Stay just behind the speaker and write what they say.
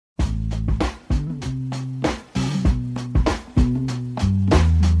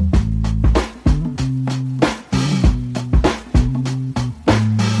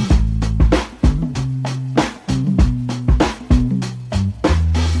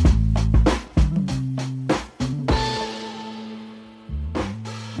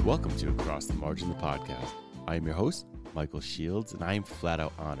to Across the Margin, the podcast. I am your host, Michael Shields, and I am flat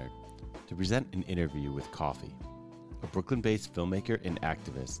out honored to present an interview with Coffee, a Brooklyn-based filmmaker and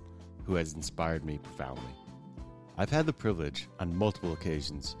activist who has inspired me profoundly. I've had the privilege on multiple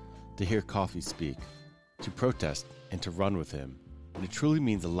occasions to hear Coffee speak, to protest, and to run with him, and it truly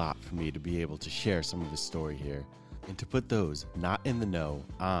means a lot for me to be able to share some of his story here and to put those not in the know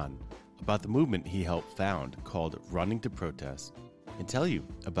on about the movement he helped found called Running to Protest, and tell you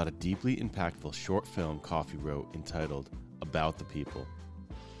about a deeply impactful short film Coffee wrote entitled About the People.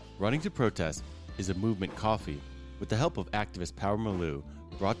 Running to Protest is a movement Coffee, with the help of activist Power Malou,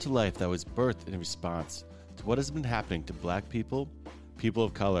 brought to life that was birthed in response to what has been happening to Black people, people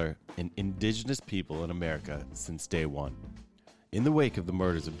of color, and indigenous people in America since day one. In the wake of the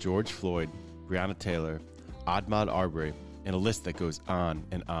murders of George Floyd, Breonna Taylor, Ahmaud Arbery, and a list that goes on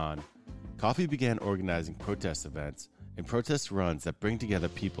and on, Coffee began organizing protest events and protest runs that bring together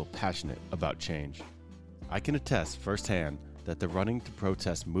people passionate about change. I can attest firsthand that the Running to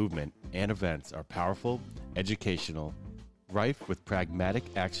Protest movement and events are powerful, educational, rife with pragmatic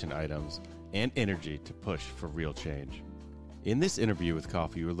action items, and energy to push for real change. In this interview with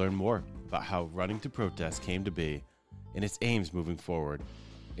Coffee, you'll learn more about how Running to Protest came to be and its aims moving forward.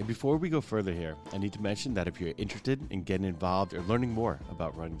 And before we go further here, I need to mention that if you're interested in getting involved or learning more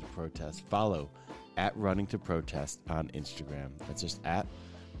about Running to Protest, follow at Running to Protest on Instagram. That's just at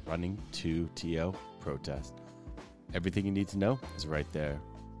Running to TO Protest. Everything you need to know is right there.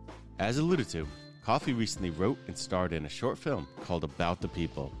 As alluded to, Coffee recently wrote and starred in a short film called About the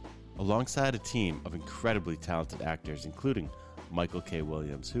People, alongside a team of incredibly talented actors, including Michael K.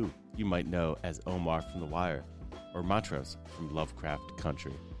 Williams, who you might know as Omar from The Wire, or Montrose from Lovecraft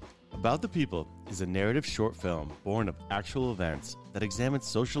Country. About the People is a narrative short film born of actual events that examines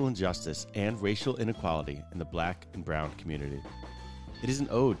social injustice and racial inequality in the Black and brown community. It is an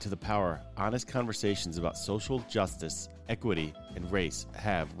ode to the power honest conversations about social justice, equity, and race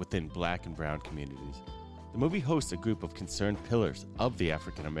have within Black and brown communities. The movie hosts a group of concerned pillars of the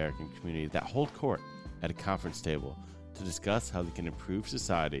African American community that hold court at a conference table to discuss how they can improve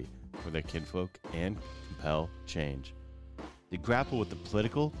society for their kinfolk and compel change. They grapple with the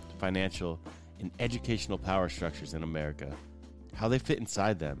political, financial, and educational power structures in America, how they fit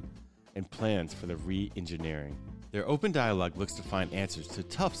inside them, and plans for the re-engineering. Their open dialogue looks to find answers to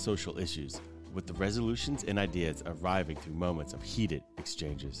tough social issues, with the resolutions and ideas arriving through moments of heated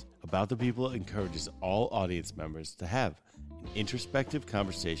exchanges. About the People encourages all audience members to have an introspective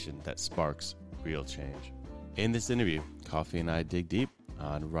conversation that sparks real change. In this interview, Coffee and I dig deep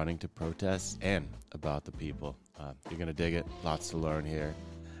on Running to Protest and About the People. You're going to dig it. Lots to learn here.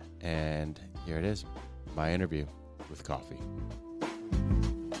 And here it is, my interview with Coffee.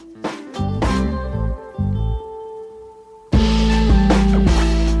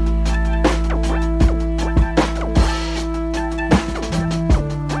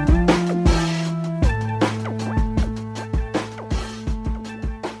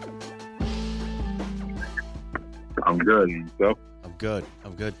 I'm good. And yourself?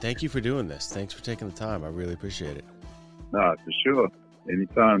 I'm good. Thank you for doing this. Thanks for taking the time. I really appreciate it. Nah, for sure.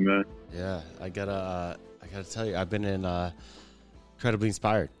 Anytime, man. Yeah, I gotta tell you, I've been incredibly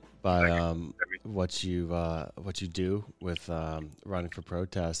inspired by what you do with Running for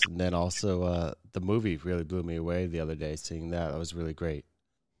Protest, and then also the movie really blew me away the other day. Seeing that was really great.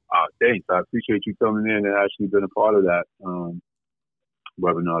 Thanks. I appreciate you coming in and actually being a part of that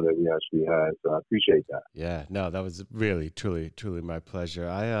webinar that we actually had. So I appreciate that. Yeah, no, that was really, truly my pleasure.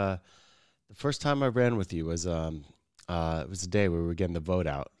 The first time I ran with you was it was the day where we were getting the vote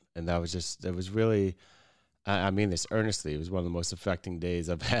out, and it was really, I mean this earnestly, it was one of the most affecting days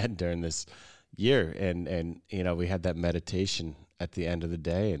I've had during this year, and you know, we had that meditation at the end of the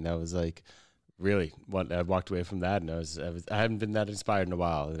day, and that was like really what I walked away from that, and I haven't been that inspired in a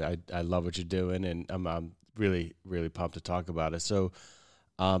while. I love what you're doing, and I'm really pumped to talk about it. So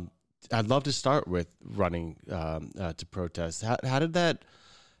I'd love to start with Running to Protest. How did that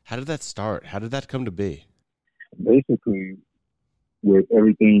start? How did that come to be? Basically, with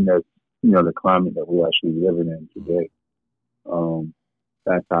everything that's, the climate that we're actually living in today,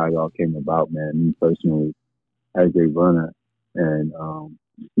 that's how it all came about, man. Me personally, as a runner, and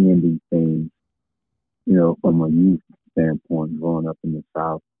seeing these things, from a youth standpoint, growing up in the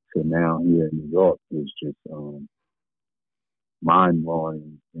South to now here in New York, is just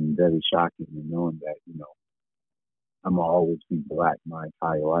mind-blowing and very shocking, and knowing that, I'm gonna always be Black my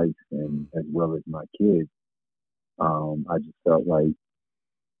entire life, and as well as my kids. I just felt like,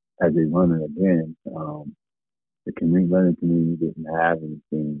 as a runner again, the running community didn't have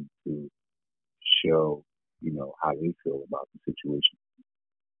anything to show, how they feel about the situation.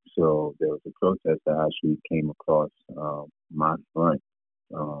 So there was a protest that actually came across my front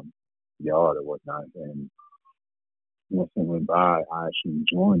yard or whatnot, and once it went by, I actually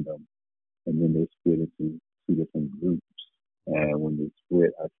joined them, and then they split into two different groups. And when they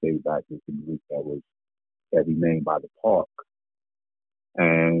split, I stayed back with the group that remained by the park,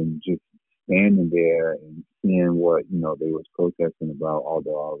 and just standing there and seeing what they was protesting about,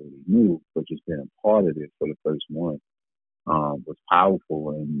 although I already knew, but just being a part of it for the first one was powerful.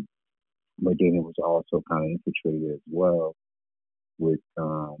 And but then it was also kind of infiltrated as well with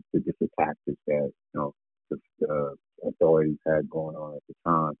the different tactics that the authorities had going on at the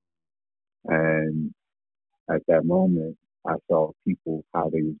time. And at that moment, I saw people how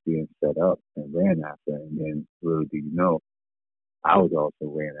they was being set up and ran after, and then little do you know, I was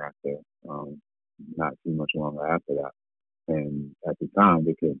also ran after. Not too much longer after that, and at the time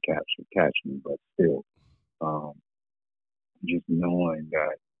they couldn't catch me, but still, um, just knowing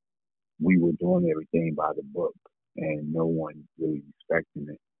that we were doing everything by the book and no one really respecting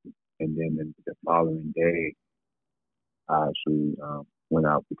it. And then the following day, I actually went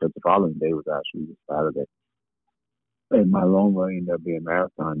out because the following day was actually Saturday. And my long run ended up being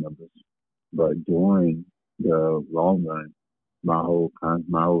marathon numbers. But during the long run, my whole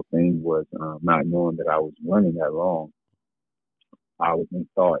thing was not knowing that I was running that long. I was in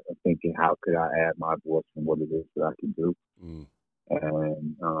thought of thinking, how could I add my voice and what it is that I can do? Mm.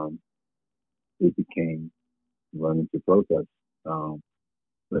 And it became running to protest.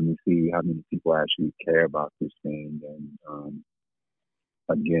 Let me see how many people actually care about this thing. And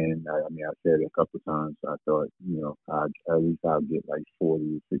again, I mean, I said it a couple of times. I thought, at least I'll get like 40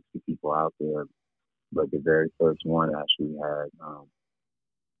 or 60 people out there. But the very first one actually had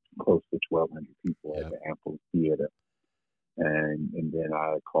close to 1,200 people at the amphitheater. And then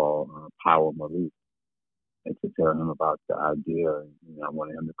I called Power Malik and to tell him about the idea. And, I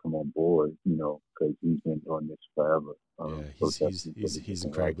wanted him to come on board, because he's been doing this forever. He's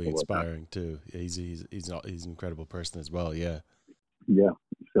incredibly inspiring too. He's an incredible person as well. Yeah. Yeah.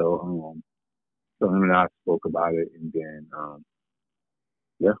 So him and I spoke about it, and then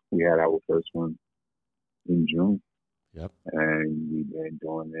we had our first one in June. Yep. And we've been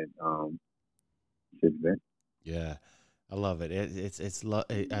doing it since then. Yeah. I love it.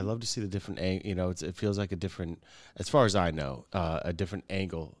 I love to see the different, it feels like a different, as far as I know, a different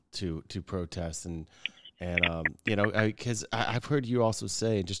angle to protest. And because I've heard you also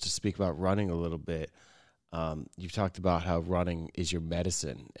say, just to speak about running a little bit, you've talked about how running is your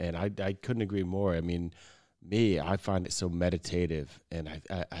medicine. And I couldn't agree more. I mean, I find it so meditative, and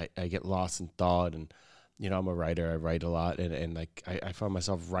I get lost in thought, and, I'm a writer. I write a lot, and like, I find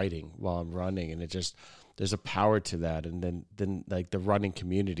myself writing while I'm running, and there's a power to that. And then like the running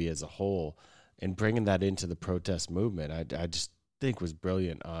community as a whole, and bringing that into the protest movement, I just think was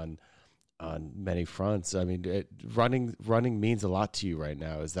brilliant on many fronts. I mean, running means a lot to you right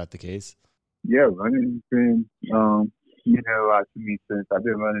now. Is that the case? Yeah, running's been, a lot to me since I've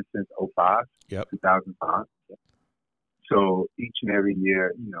been running since 2005. Yep. 2005. So each and every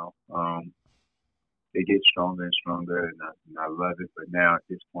year, they get stronger and stronger, and I love it. But now at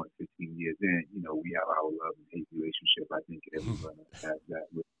this point, 15 years in, we have our love and hate relationship. I think every runner has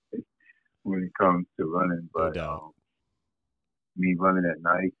that when it comes to running. But me running at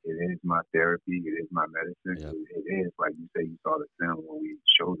night, it is my therapy. It is my medicine. Yep. It is, like you say, you saw the film when we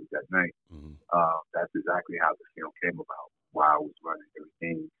showed it that night. Mm-hmm. That's exactly how the film came about. While I was running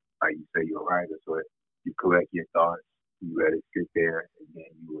everything, like you say, you're a writer, so you collect your thoughts. You let it sit there, and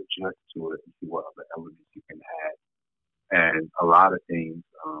then you adjust to it and see what other elements you can add. And a lot of things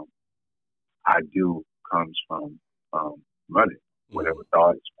I do comes from running. Whatever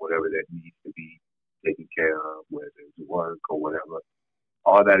thoughts, whatever that needs to be taken care of, whether it's work or whatever,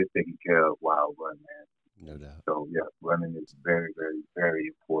 all that is taken care of while running, man. No doubt. So, yeah, running is very, very, very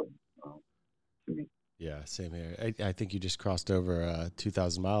important to me. Yeah, same here. I think you just crossed over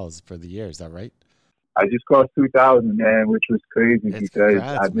 2,000 miles for the year. Is that right? I just crossed 2,000, man, which was crazy because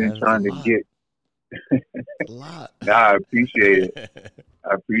I've been trying to get. A lot. Nah, I appreciate it.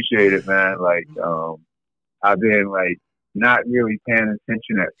 I appreciate it, man. Like, I've been like not really paying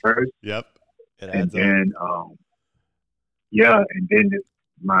attention at first. Yep. And then, I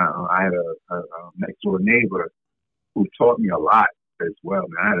had a next door neighbor who taught me a lot as well.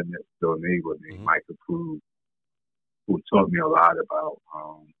 Man, I had a next door neighbor named Michael Cruz who taught me a lot about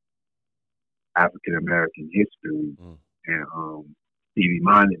African American history, and he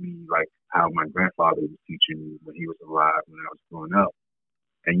reminded me like how my grandfather was teaching me when he was alive when I was growing up.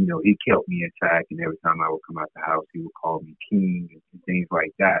 And he kept me intact, and every time I would come out the house, he would call me king and things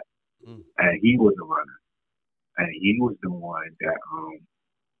like that. And he was a runner, and he was the one that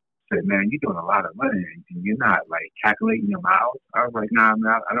said, man, you're doing a lot of running and you're not like calculating your miles. I was like, nah,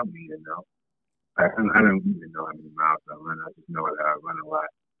 man, I don't even know. I don't even know how many miles I run. I just know that I run a lot.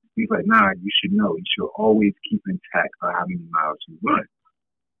 He's like, nah, you should know. You should always keep in track of how many miles you run.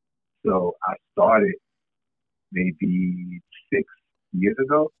 So I started maybe 6 years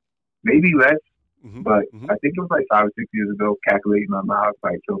ago, maybe less, but I think it was like 5 or 6 years ago, calculating my miles.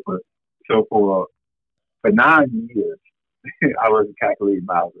 Like, so for 9 years, I wasn't calculating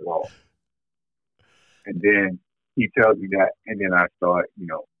miles at all. And then he tells me that, and then I start,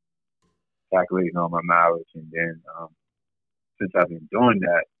 calculating all my mileage. And then since I've been doing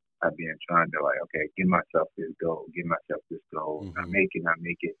that, I've been trying to like, okay, give myself this goal, give myself this goal. I make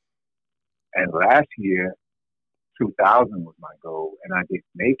it. And last year, 2000 was my goal, and I didn't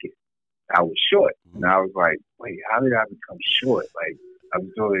make it. I was short, and I was like, wait, how did I become short? Like, I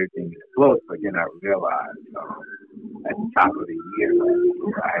was doing everything in the close, but then I realized at the top of the year,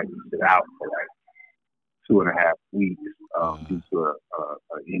 like, I had to sit out for like 2.5 weeks due to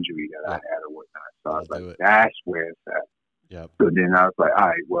an injury that I had or whatnot. So I was like, that's where it's at. Yep. So then I was like, all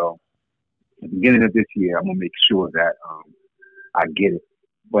right, well, at the beginning of this year, I'm going to make sure that I get it.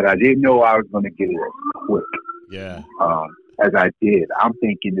 But I didn't know I was going to get it as quick. Yeah. As I did. I'm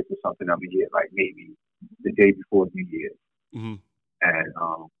thinking this is something I'm going to get like maybe the day before New Year's. And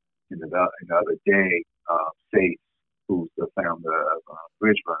the other day, Faith, who's the founder of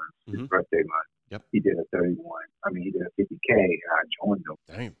Bridge Runners, his birthday month, he did a 31. I mean, he did a 50K, and I joined him.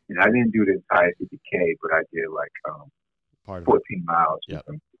 Damn. And I didn't do the entire 50K, but I did like 14 miles. Yep.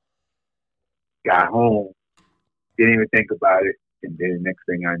 Got home, didn't even think about it, and then the next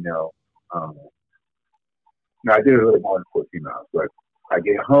thing I know, I did a little more than 14 miles, but I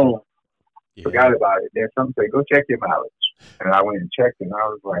get home, forgot about it. Then something said, go check your mileage. And I went and checked, and I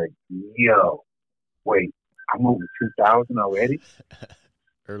was like, yo, wait, I'm over 2,000 already?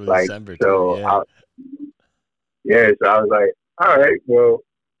 Early like, December, so too, so I was like, all right, well,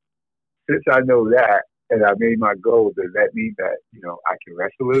 since I know that, and I made my goal, does that mean that, I can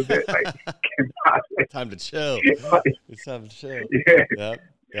rest a little bit? Like, time to chill. It's time to chill. Yeah.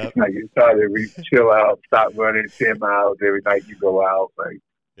 Yep. Like, it's time to chill out, stop running 10 miles every night you go out. Like,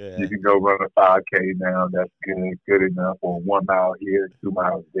 you can go run a 5K now. That's good enough. Or 1 mile here, 2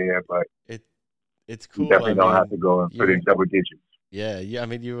 miles there. But it's cool. You definitely don't have to go and put in double digits. Yeah. I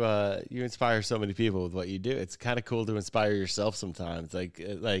mean, you inspire so many people with what you do. It's kind of cool to inspire yourself sometimes.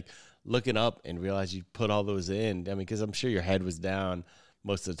 Like looking up and realize you put all those in. I mean, because I'm sure your head was down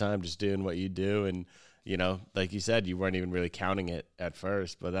most of the time just doing what you do, and like you said, you weren't even really counting it at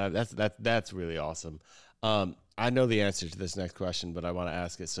first. But that's really awesome. I know the answer to this next question, but I want to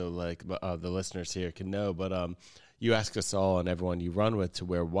ask it so like the listeners here can know. But you ask us all and everyone you run with to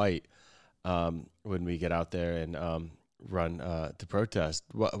wear white when we get out there and run to protest.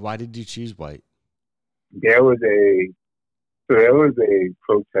 Why did you choose white? There was a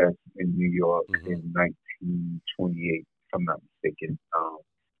protest in New York in 1928, if I'm not mistaken.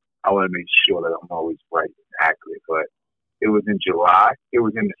 I want to make sure that I'm always right and accurate, but it was in July. It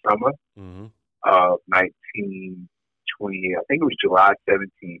was in the summer of 1928. I think it was July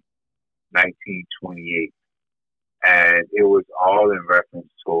 17th, 1928. And it was all in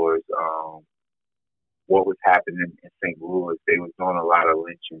reference towards what was happening in St. Louis. They was doing a lot of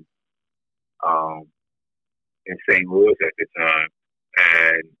lynching in St. Louis at the time.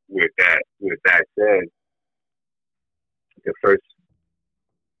 And with that said, the first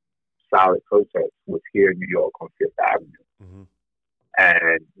solid protest was here in New York on Fifth Avenue.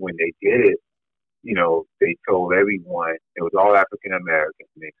 And when they did it, they told everyone, it was all African Americans,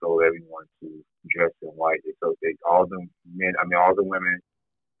 and they told everyone to dress in white. So all the women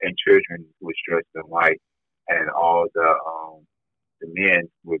and children was dressed in white, and all the men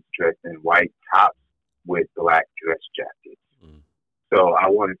was dressed in white tops with black dress jackets. So I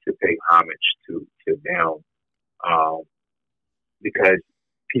wanted to pay homage to them, because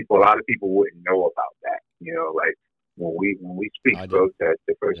a lot of people wouldn't know about that. Like when we speak protest,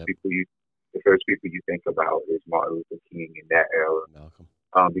 the first people you think about is Martin Luther King in that era. Malcolm.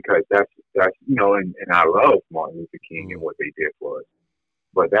 Because that's and I love Martin Luther King and what they did for us.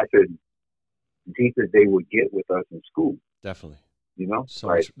 But that's as deep as they would get with us in school. Definitely.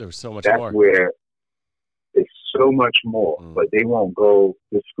 There was so much that's more. That's where it's so much more. But they won't go,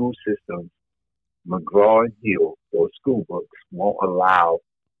 the school systems, McGraw and Hill, those school books won't allow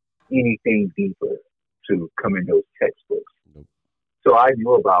anything deeper to come in those textbooks. Nope. So I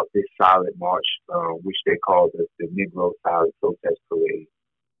knew about this silent march, which they called the Negro Silent Protest Parade.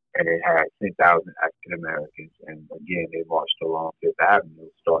 And it had 10,000 African Americans. And again, they marched along Fifth Avenue,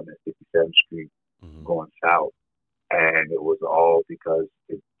 starting at 57th Street, going south. And it was all because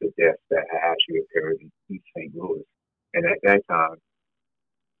the death that time,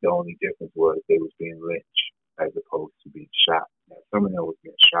 the only difference was they was being lynched as opposed to being shot. Now, some of them was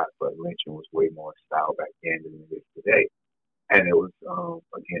being shot, but lynching was way more style back then than it is today. And it was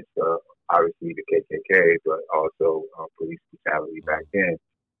against obviously the KKK, but also police brutality back then,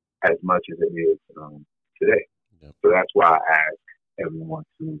 as much as it is today. Yep. So that's why I ask everyone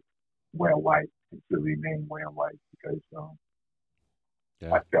to wear white and to remain wearing white, because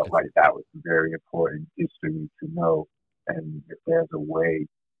I felt like that was very important history to know. And if there's a way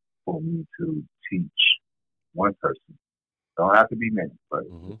for me to teach one person, don't have to be many, but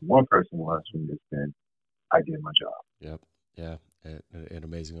if one person learns from this, then I did my job. Yep. Yeah. An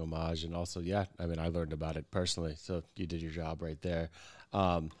amazing homage. And also, I mean, I learned about it personally. So you did your job right there.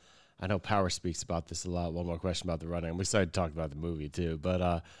 I know Power speaks about this a lot. One more question about the running. We started talking about the movie too,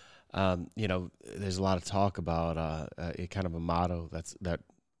 but, there's a lot of talk about a kind of a motto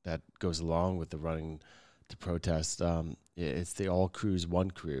that goes along with the running to protest. It's the all crews,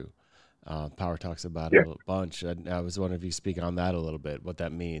 one crew. Power talks about it a bunch. I was wondering if you speak on that a little bit, what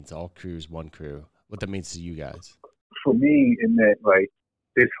that means, all crews, one crew, what that means to you guys. For me, in that, like,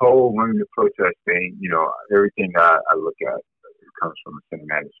 this whole running the protest thing, everything I look at, it comes from a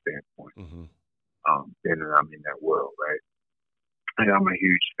cinematic standpoint. Then I'm in that world, right? And I'm a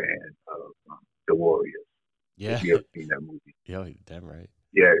huge fan of The Warriors. Yeah. Have you ever seen that movie? Yeah, damn right.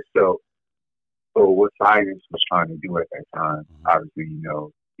 Yeah, so what Cyrus was trying to do at that time, obviously,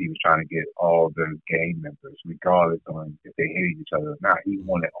 he was trying to get all the gang members, regardless on if they hated each other or not. He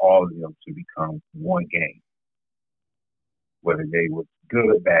wanted all of them to become one gang. Whether they were good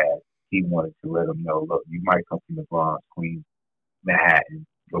or bad, he wanted to let them know, look, you might come from the Bronx, Queens, Manhattan,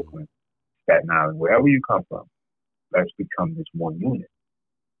 Brooklyn, Staten Island, wherever you come from, let's become this one unit.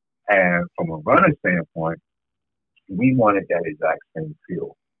 And from a runner standpoint, we wanted that exact same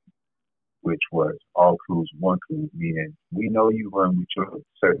feel, which was all crews, one crew, meaning we know you run with your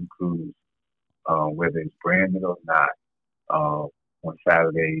certain crews, whether it's branded or not, on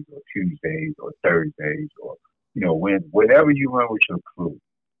Saturdays or Tuesdays or Thursdays or whenever you run with your crew,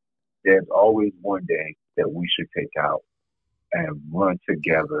 there's always one day that we should take out and run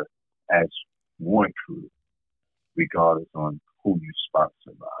together as one crew, regardless on who you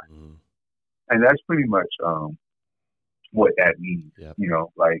sponsor by. And that's pretty much what that means. Yep.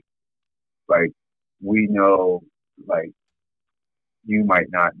 Like we know, like, you might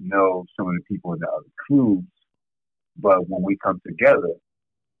not know some of the people in the other crews, but when we come together,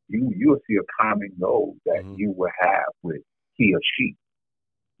 you'll see a common goal that you will have with he or she.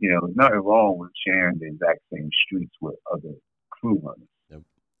 There's nothing wrong with sharing the exact same streets with other crew runners. Yep.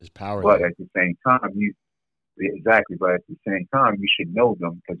 There's power but there. At the same time, but at the same time, you should know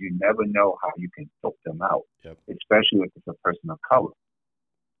them, because you never know how you can help them out, especially if it's a person of color.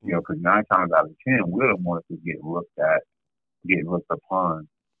 Because 9 times out of 10, we're the ones who get looked upon,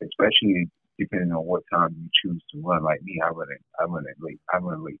 especially depending on what time you choose to run. Like me, I run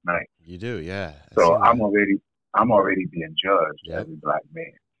late night. You do, yeah. So I'm already being judged as a black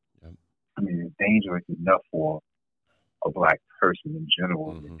man. Yep. I mean, it's dangerous enough for a black person in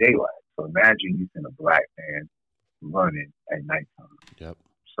general in the daylight. So imagine you seeing a black man running at nighttime. Yep.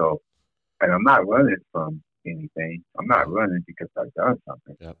 So, and I'm not running from anything. I'm not running because I've done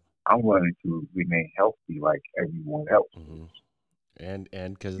something. Yep. I'm running to remain healthy like everyone else. And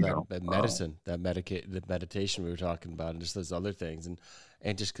because of that medicine, the meditation we were talking about, and just those other things,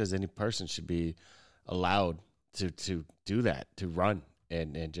 and just because any person should be allowed to do that, to run,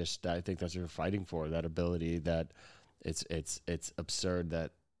 and just, I think that's what we're fighting for, that ability. That it's absurd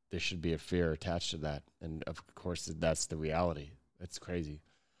that there should be a fear attached to that, and of course that's the reality. It's crazy.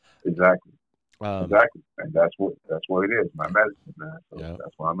 Exactly. Exactly, and that's what it is. My medicine, man. So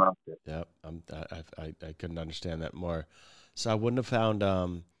that's why I'm out there. Yeah, I couldn't understand that more. So I wouldn't have found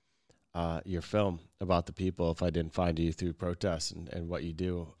your film about the people if I didn't find you through protests and what you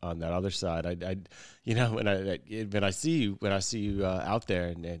do on that other side. When I see you out there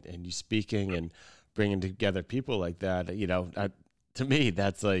and you speaking and bringing together people like that, to me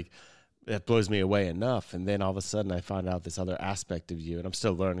that's like, that blows me away enough. And then all of a sudden I find out this other aspect of you, and I'm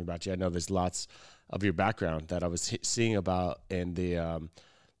still learning about you. I know there's lots of your background that I was seeing about in the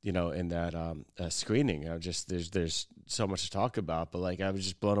in that screening. There's so much to talk about, but like, I was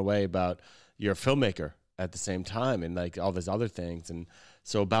just blown away about you're a filmmaker at the same time, and like all these other things. And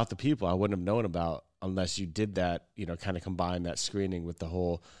so about the people I wouldn't have known about unless you did that, kind of combine that screening with the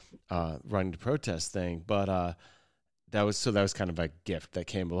whole running to protest thing. But that was kind of a gift that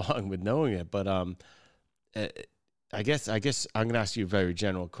came along with knowing it. But I guess I'm going to ask you a very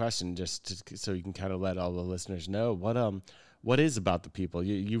general question, so you can kind of let all the listeners know what is about the people.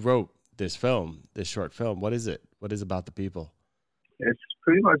 You wrote film, this short film. What is it? What is About the People? It's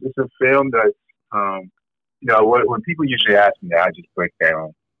pretty much it's a film that's when people usually ask me that, I just break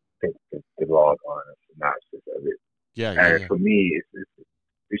down the log on a synopsis of it. And for me,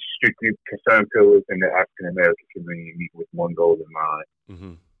 it's strictly concerned pillars in the African American community meet with one goal in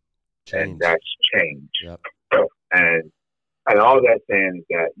mind, and that's change. Yep. And all that's saying is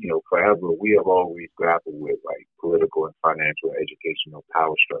that, forever we have always grappled with like political and financial, educational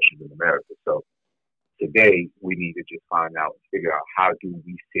power structures in America. So today we need to just find out and figure out how do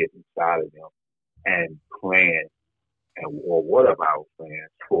we sit inside of them and plan or what are our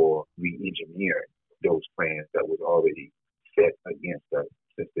plans for re-engineering those plans that was already set against us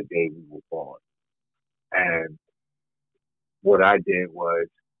since the day we were born. And what I did was,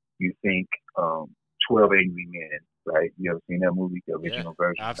 you think 12 Angry Men, right? You ever seen that movie, the original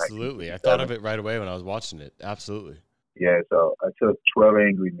version? Absolutely. I thought of it right away when I was watching it. Absolutely. Yeah, so I took 12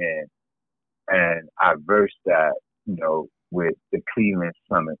 Angry Men and I versed that, with the Cleveland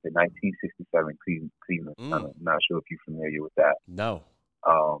Summit, the 1967 Cleveland Summit. I'm not sure if you're familiar with that. No.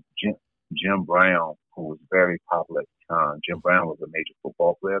 Jim Brown, who was very popular at the time. Jim Brown was a major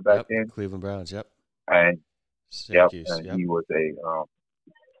football player back then. Cleveland Browns, yep. And Syracuse, he was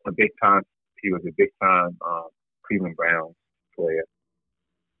a big time Cleveland Browns player.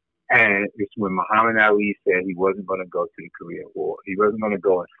 And it's when Muhammad Ali said he wasn't going to go to the Korean War. He wasn't going to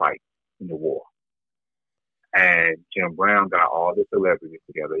go and fight in the war. And Jim Brown got all the celebrities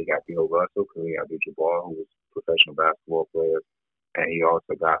together. He got Bill Russell, Kareem Abdul-Jabbar, who was professional basketball players, and he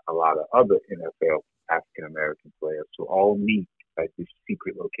also got a lot of other NFL African-American players to all meet at this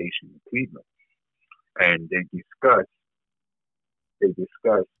secret location in Cleveland. And they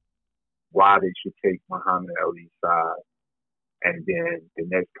discussed why they should take Muhammad Ali's side. And then the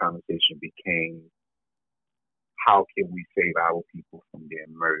next conversation became, how can we save our people from being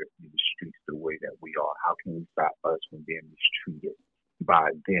murdered in the streets the way that we are? How can we stop us from being mistreated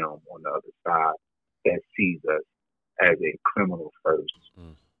by them on the other side that sees us as a criminal first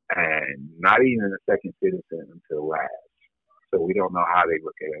and not even a second citizen until last? So we don't know how they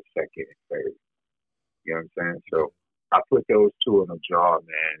look at us second and third. You know what I'm saying? So I put those two in a jar,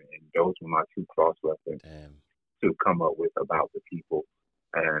 man, and those were my two cross-references to come up with About the People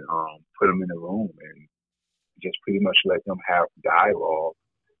and put them in the room and just pretty much let them have dialogue,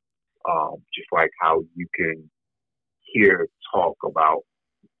 just like how you can hear talk about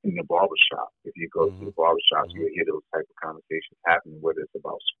in the barbershop. If you go to the barbershop, you'll hear those type of conversations happening, whether it's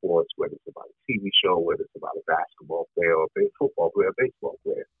about sports, whether it's about a TV show, whether it's about a basketball player, or a football player, a baseball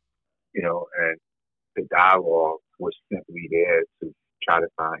player, and the dialogue was simply there to try to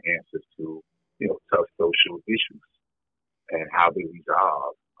find answers to, tough social issues and how they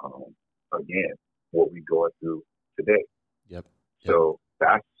resolve, again, what we're going through today. Yep. So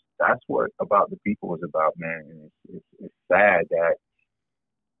that's what About the People was about, man. And it's sad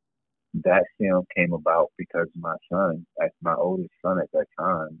that film came about because my son, my oldest son at that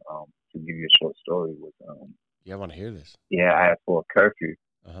time, to give you a short story, was I want to hear this. Yeah, I asked for a curfew,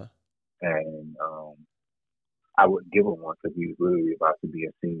 and I wouldn't give him one because he was literally about to be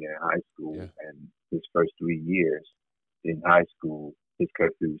a senior in high school, and his first 3 years in high school, his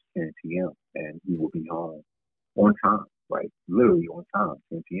curfew was 10 p.m. and he will be home on time, like literally on time,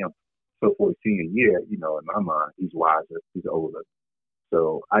 10 p.m. So for a senior year, in my mind, he's wiser, he's older.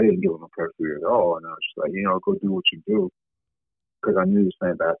 So I didn't give him a curfew at all, and I was just like, go do what you do, because I knew he was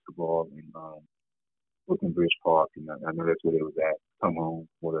playing basketball in Brooklyn Bridge Park, and I know that's where they was at. Come home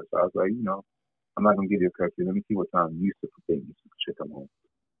with us. So I was like, I'm not gonna give you a curfew. Let me see what time you used to think you should come home.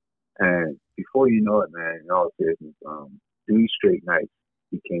 And before you know it, man, in all seriousness, 3 straight nights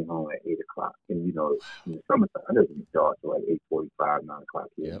he came home at 8 o'clock. And in the summertime, it doesn't start till like 8:45, 9 o'clock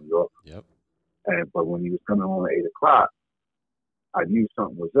here in New York. Yep. But when he was coming home at 8 o'clock, I knew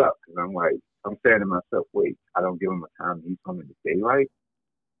something was up, because I'm saying to myself, wait, I don't give him a time he's coming to daylight,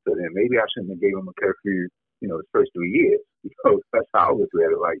 so then maybe I shouldn't have gave him a curfew, his first 3 years, because that's how I was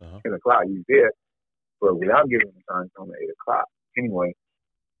there, like 10 o'clock, he's there, but without giving him time, he's home at 8 o'clock. Anyway,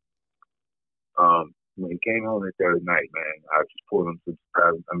 when he came home the third night, man, I just pulled him to the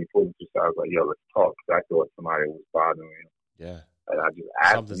side. I was like, yo, let's talk, because I thought somebody was bothering him. Yeah. And I just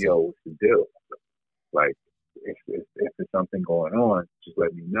asked him, yo, what's the deal? Like, if there's something going on, just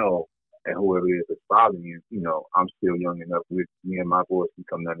let me know. And whoever it is that's bothering you, I'm still young enough with me and my boys can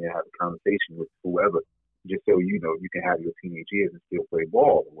come down there and have a conversation with whoever, just so you can have your teenage years and still play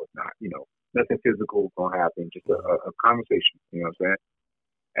ball or whatnot. Nothing physical is gonna happen, just a conversation. You know what I'm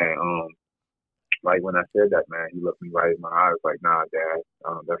saying? And like when I said that, man, he looked me right in my eyes like, nah, Dad,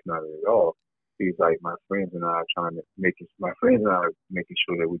 that's not it at all. he's like, my friends and I are making sure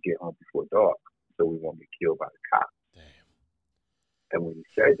that we get home before dark so we won't get killed by the cops. Damn. And when he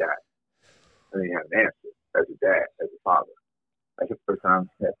said that, I didn't have an answer as a dad, as a father. That's the first time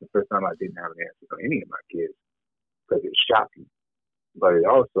I didn't have an answer for any of my kids because it was shocking. But it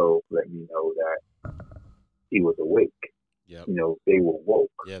also let me know that he was awake. Yep. You know, they were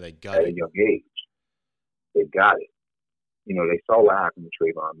woke. Yeah, they got at it. a young age. They got it. You know, they saw what happened to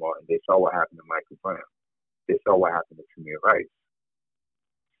Trayvon Martin. They saw what happened to Michael Brown. They saw what happened to Tamir Rice.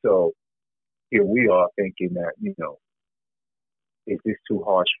 So here we are thinking that, you know, is this too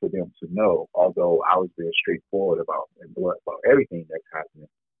harsh for them to know? Although I was very straightforward about everything that's happening,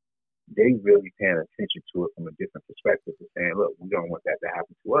 they really paying attention to it from a different perspective and saying, look, we don't want that to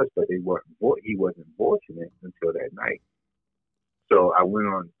happen to us, but he wasn't voicing it until that night. So I went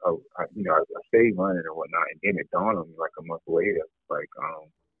on, I stayed running and whatnot, and then it dawned on me like a month later,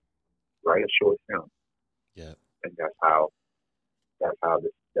 write a short film. Yeah. And that's how the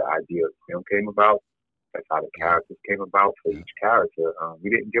idea of the film came about. That's how the characters came about. For each character, we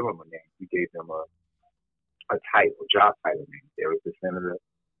didn't give them a name. We gave them a title, job title name. There was the senator,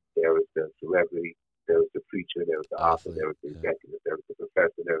 there was the celebrity, there was the preacher, there was the author, there was the executive, there was the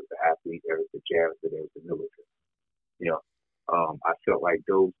professor, there was the athlete, there was the janitor, there was the military. You know, I felt like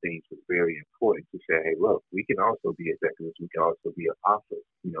those things were very important to say, hey, look, we can also be executives, we can also be apostles.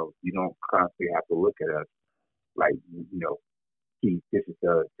 You know, you don't constantly have to look at us like, you know, this is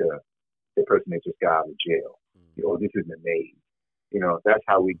the person that just got out of jail. You know, this is the maid. You know, that's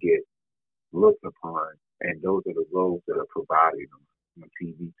how we get looked upon, and those are the roles that are provided on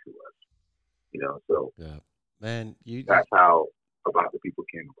TV to us. You know, so man, that's how About the People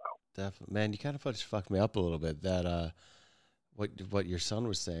came about. Definitely, man. You kind of just fucked me up a little bit. That what your son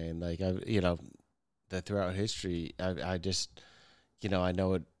was saying, like that throughout history, I just, I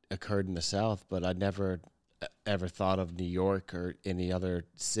know it occurred in the South, but I never ever thought of New York or any other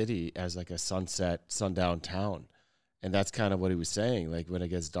city as like a sundown town. And that's kind of what he was saying. Like when it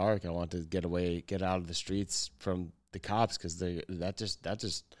gets dark, I want to get out of the streets from the cops because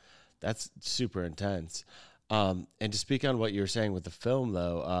that's super intense. And to speak on what you were saying with the film,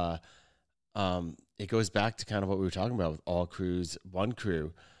 though, it goes back to kind of what we were talking about with All Crews, One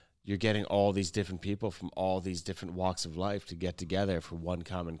Crew. You're getting all these different people from all these different walks of life to get together for one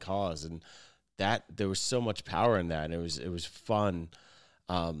common cause, and that there was so much power in that, and it was fun.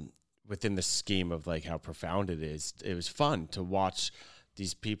 Within the scheme of like how profound it is, it was fun to watch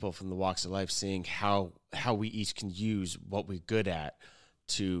these people from the walks of life, seeing how we each can use what we're good at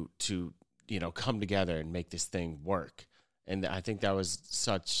to come together and make this thing work. And I think that was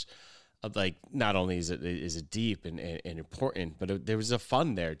such like, not only is it deep and important, but there was a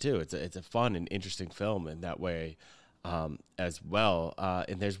fun there too. It's a fun and interesting film in that way as well.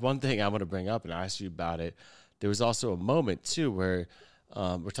 And there's one thing I want to bring up and ask you about it. There was also a moment too where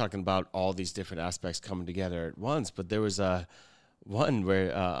we're talking about all these different aspects coming together at once, but there was one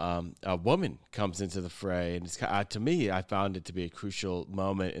where a woman comes into the fray, and it's to me, I found it to be a crucial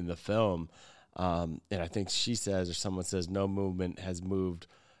moment in the film. And I think she says, or someone says, no movement has moved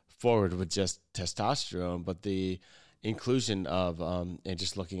forward with just testosterone, but the inclusion of and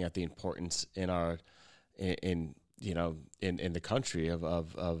just looking at the importance in the country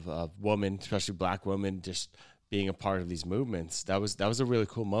of women, especially Black women, just being a part of these movements. That was a really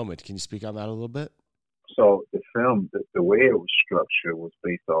cool moment. Can you speak on that a little bit? So the film, the way it was structured was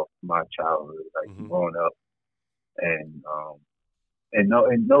based off my childhood, like growing up, and no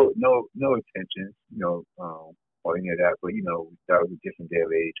intentions, or any of that. But that was a different day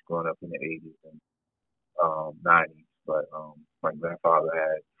of age growing up in the 80s and 90s. But my grandfather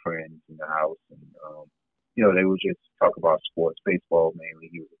had friends in the house, and they would just talk about sports, baseball mainly.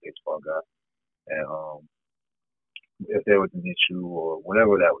 He was a baseball guy, and if there was an issue or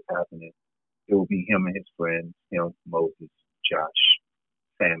whatever that was happening, it would be him and his friends, Moses, Josh,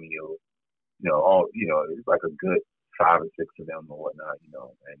 Samuel, it was like a good 5 or 6 of them or whatnot, and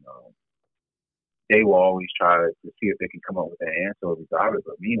they will always try to see if they can come up with an answer regardless.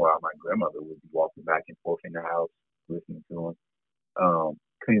 But meanwhile, my grandmother would be walking back and forth in the house, listening to him,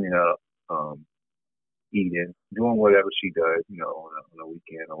 cleaning up, eating, doing whatever she does, on a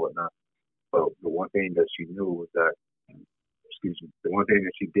weekend or whatnot. But the one thing that she knew was that, the one thing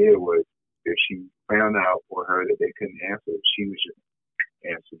that she did was, if she found out or heard that they couldn't answer, she would just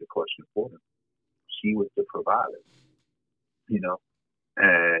answer the question for them. She was the provider,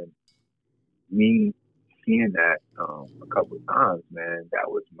 and me seeing that a couple of times, man, that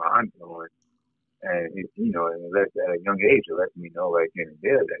was mind blowing. And at a young age, it lets me know right then and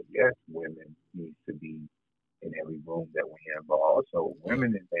there that yes, women need to be in every room that we're in, but also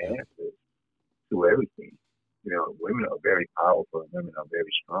women is the answers through everything. You know, women are very powerful and women are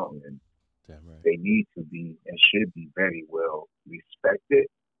very strong, and Damn right. they need to be and should be very well respected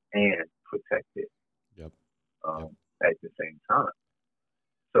and protected Yep. at the same time.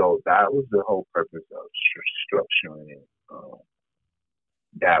 So that was the whole purpose of structuring it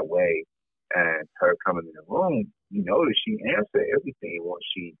that way. And her coming in the room, you notice she answered everything once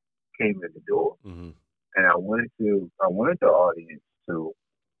she came in the door. Mm-hmm. And I wanted the audience to,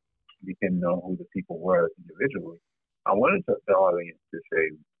 depending on who the people were individually, I wanted the audience to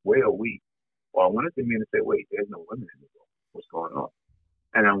say, where are we? Or I wanted the men to say, wait, there's no women in the room. What's going on?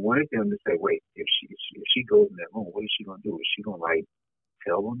 And I wanted them to say, wait, if she goes in that room, what is she gonna do? Is she gonna like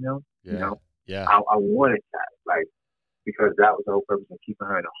tell them? Yeah. You know? Yeah. I wanted that, like, because that was the whole purpose of keeping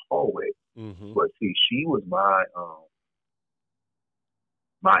her in the hallway. Mm-hmm. But see, she was my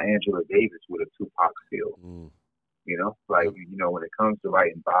Angela Davis with a Tupac feel. You know, like you know, when it comes to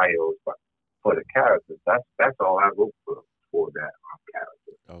writing bios for the characters, that's all I wrote for that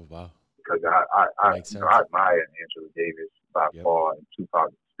character. Oh wow! Because I admire Angela Davis by far, and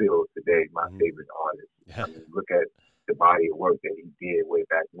Tupac still today my favorite artist. Yeah. I mean, look at the body of work that he did way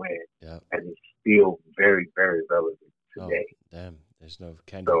back when, and it's still very, very relevant today. Oh, damn, there's no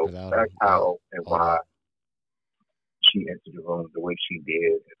Kendrick without him. That's how and why she entered the room the way she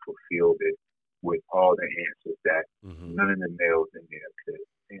did and fulfilled it with all the answers that none of the males in there could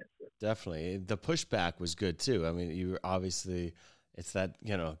answer. Definitely. The pushback was good too. I mean, you were obviously, it's that,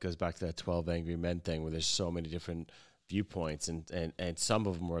 you know, it goes back to that 12 Angry Men thing where there's so many different viewpoints and some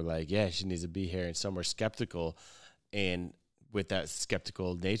of them were like, yeah, she needs to be here. And some were skeptical. And with that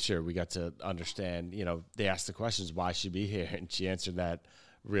skeptical nature, we got to understand, you know, they asked the questions, why she be here? And she answered that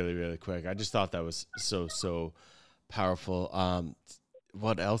really, really quick. I just thought that was so powerful.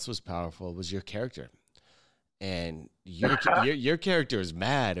 What else was powerful was your character, and your character is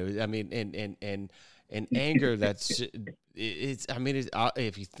mad. I mean, and anger. That's it's. I mean,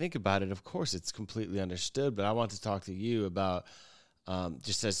 if you think about it, of course, it's completely understood. But I want to talk to you about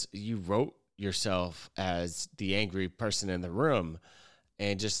just as you wrote yourself as the angry person in the room,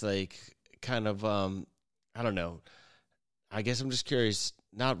 and just like kind of I don't know. I guess I'm just curious.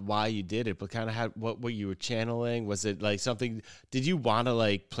 Not why you did it, but kind of what you were channeling. Was it like something? Did you want to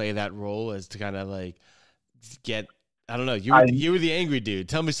like play that role as to kind of like get? I don't know. You were the angry dude.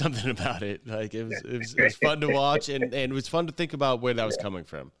 Tell me something about it. Like it was fun to watch, and it was fun to think about where that was coming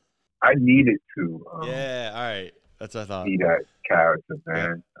from. I needed to. Yeah. All right. That's what I thought. Be that character,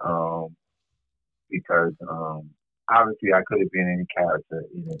 man. Because obviously I could have been any character,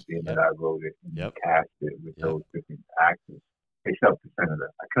 you know, being that I wrote it and cast it with those different actors. Except the senator.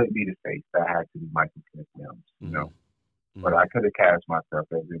 I couldn't be the face. That had to be Michael Kenneth Williams, you know. But I could have cast myself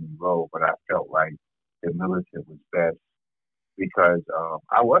as any role, but I felt like the militant was best because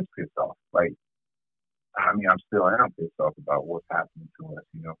I was pissed off. Like, I mean, I still am pissed off about what's happening to us,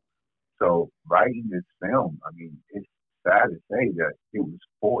 you know. So writing this film, I mean, it's sad to say that it was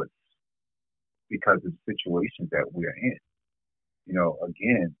forced because of the situation that we're in. You know,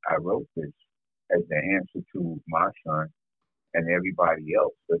 again, I wrote this as the answer to my son and everybody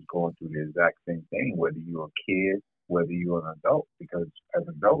else that's going through the exact same thing, whether you're a kid, whether you're an adult, because as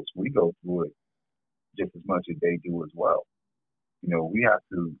adults, we go through it just as much as they do as well. You know, we have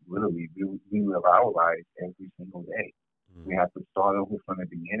to literally relive our lives every single day. We have to start over from the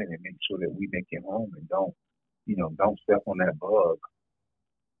beginning and make sure that we make it home and don't step on that bug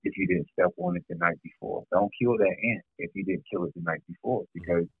if you didn't step on it the night before. Don't kill that ant if you didn't kill it the night before,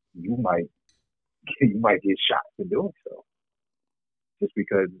 because you might get shot for doing so, just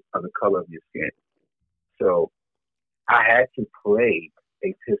because of the color of your skin. So I had to play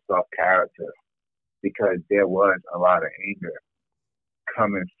a pissed off character because there was a lot of anger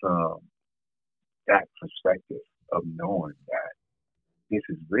coming from that perspective of knowing that this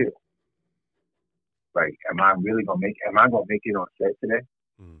is real. Like, am I gonna make it on set today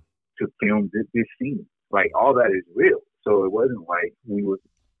to film this scene? Like, all that is real. So it wasn't like we was,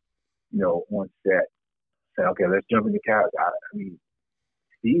 on set saying, okay, let's jump into character. I mean,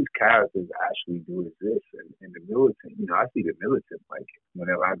 these characters actually do exist. And the militant, I see the militant, like,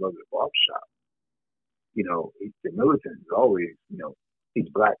 whenever I go to the barbershop, the militant is always, he's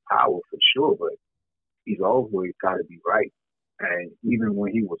black power for sure, but he's always got to be right. And even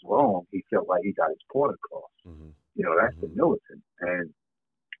when he was wrong, he felt like he got his point across. That's the militant.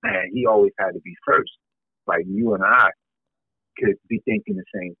 And he always had to be first. Like, you and I could be thinking the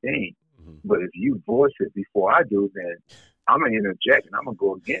same thing. But if you voice it before I do, then I'm going to interject and I'm going to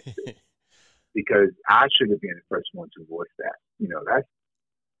go against it. Because I should have been the first one to voice that.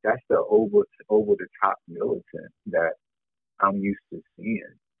 That's the over the top militant that I'm used to seeing.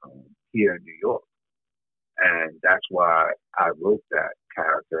 here in New York. And that's why I wrote that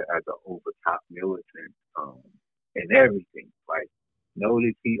character as an overtop militant in everything. Like,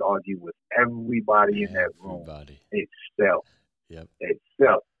 notice he argued with everybody in that room Everybody. except Yep.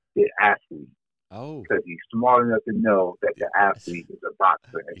 the athlete. Oh. Because he's smart enough to know that the athlete is a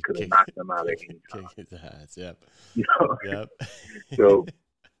boxer and could have knocked him out at any time. Kick his ass. Yep. You know? Yep.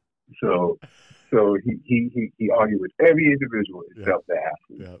 So he argued with every individual except the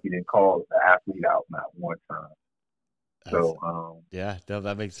athlete. Yep. He didn't call the athlete out not one time. Yeah, no,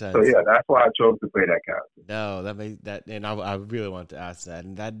 that makes sense. So yeah, that's why I chose to play that character. No, that makes that, and I really wanted to ask that,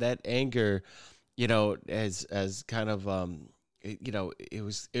 and that anger, you know, as kind of you know, it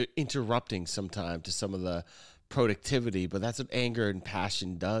was interrupting sometimes to some of the productivity, but that's what anger and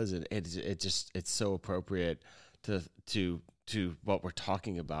passion does, and it's so appropriate to what we're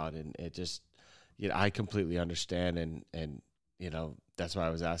talking about, and it just, you know, I completely understand, and you know, that's why I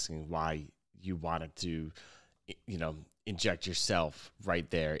was asking why you wanted to, you know, inject yourself right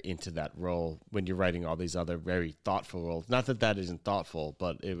there into that role when you're writing all these other very thoughtful roles. Not that that isn't thoughtful,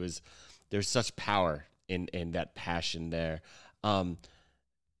 but there's such power in that passion there. And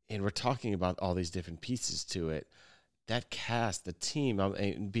we're talking about all these different pieces to it. That cast, the team,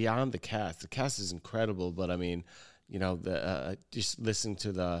 and beyond the cast is incredible. But I mean, you know, just listening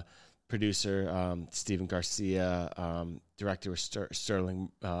to the producer, Stephen Garcia, director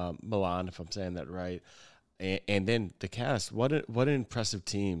Sterling Milan, if I'm saying that right. And then the cast, what an impressive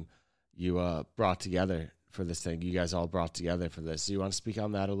team you brought together for this thing. You guys all brought together for this. Do you want to speak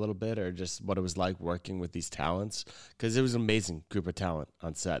on that a little bit, or just what it was like working with these talents? Because it was an amazing group of talent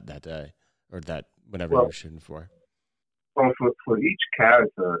on set that day, or that whenever you were shooting for. Well, for each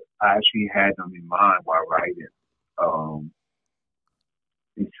character, I actually had them in mind while writing.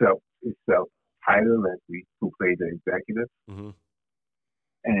 Except Tyler Leslie, who played the executive. Mm-hmm.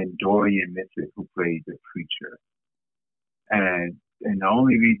 And Dorian Mitchell, who played the preacher. And the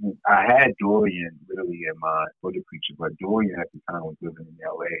only reason I had Dorian really in mind for the preacher, but Dorian at the time was living in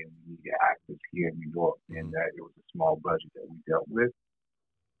LA and we needed actors here in New York, and that it was a small budget that we dealt with.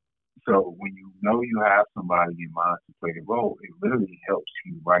 So when you know you have somebody in mind to play the role, it literally helps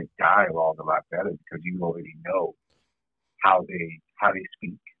you write dialogue a lot better because you already know how they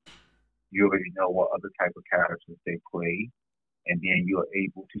speak. You already know what other type of characters they play. And then you're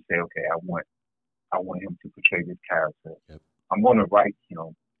able to say, okay, I want him to portray this character. Yep. I'm going to write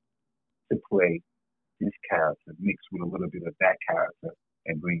him to play this character, mixed with a little bit of that character,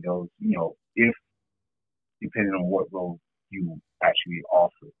 and bring those, you know, if depending on what role you actually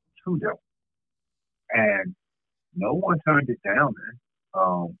offer to them. And no one turned it down, man.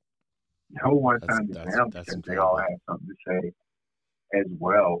 No one turned it down because incredible. They all had something to say as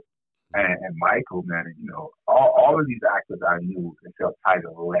well. And Michael, man, you know, all of these actors I knew except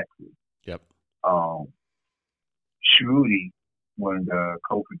Tyler Leslie. Yep. Shruti, one of the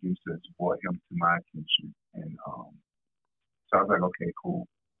co-producers, brought him to my attention, and so I was like, okay, cool.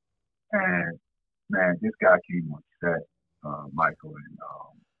 And man, this guy came on set, Michael, and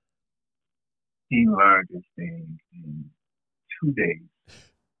he learned this thing in 2 days.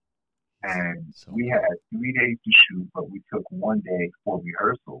 And we had 3 days to shoot, but we took 1 day for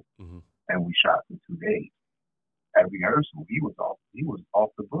rehearsal, and we shot for 2 days. At rehearsal, he was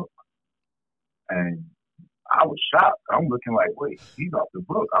off the book, and I was shocked. I'm looking like, wait, he's off the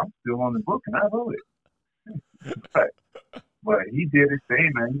book. I'm still on the book, and I wrote it. but he did his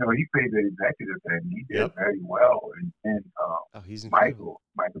thing, man. You know, he played the executive, and he did very well. And he's Michael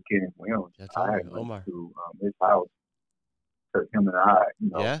Kenneth Williams, I had went to his house. Because him and I, you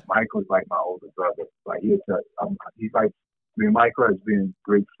know, Michael's like my older brother. Like he's like, me and Michael has been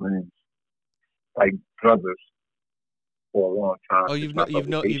great friends, like brothers, for a long time. Oh, you've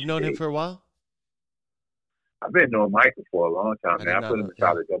known him for a while? I've been knowing Michael for a long time, man. I put him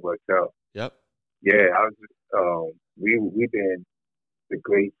inside of Double XL. Yep. Yeah, I was. We've been the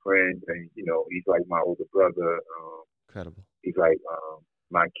great friends, and you know, he's like my older brother. Incredible. He's like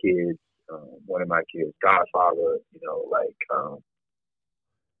my kids. One of my kids' godfather, you know, like,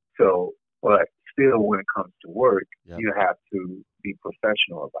 so, but still when it comes to work, you have to be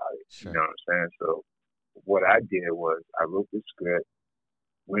professional about it. Sure. You know what I'm saying? So what I did was I wrote the script,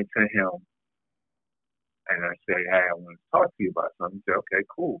 went to him, and I said, hey, I want to talk to you about something. He said, okay,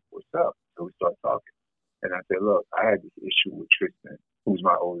 cool, what's up? So we started talking. And I said, look, I had this issue with Tristan, who's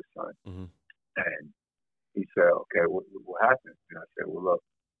my oldest son. And he said, okay, what happened? And I said, well, look,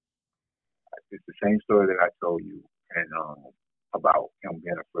 it's the same story that I told you, and about him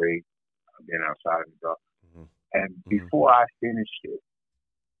being afraid of being outside in the dark. And before I finished it,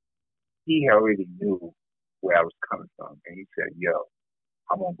 he already knew where I was coming from, and he said, "Yo,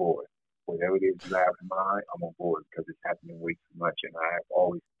 I'm on board. Whatever it is you have in mind, I'm on board because it's happening way too much, and I have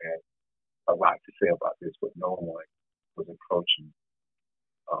always had a lot to say about this, but no one was approaching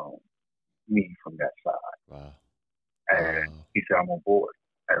um, me from that side. Wow. And he said, I'm on board.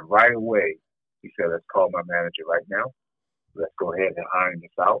 And right away, he said, let's call my manager right now. Let's go ahead and iron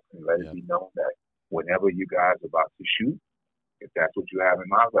this out and let it be known that whenever you guys are about to shoot, if that's what you have in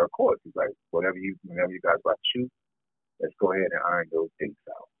mind, of course, he's like, whenever you guys are about to shoot, let's go ahead and iron those dates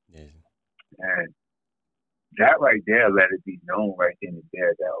out. Yeah. And that right there let it be known right then and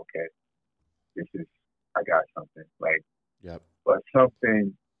there that, okay, I got something. Like, but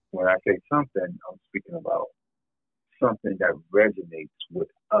something, when I say something, I'm speaking about something that resonates with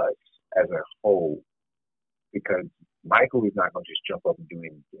us as a whole. Because Michael is not going to just jump up and do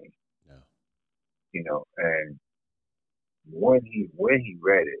anything. No. You know, and when he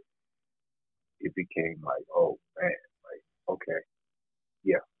read it, it became like, oh man, like, okay,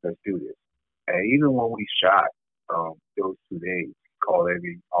 yeah, let's do this. And even when we shot those 2 days, he called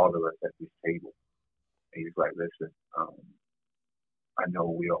all of us at this table. And he's like, listen, I know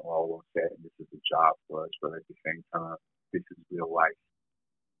we are all on set and this is a job for us, but at the same time, this is real life.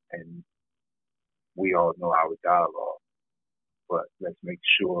 And we all know our dialogue, but let's make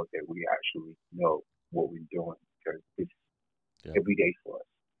sure that we actually know what we're doing because it's every day for us.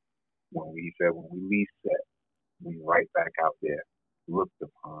 When we leave set, we right back out there, looked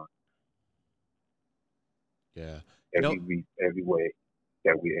upon. Yeah. Every way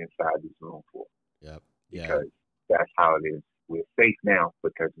that we're inside this room for. Yep. Yeah. Because that's how it is. We're safe now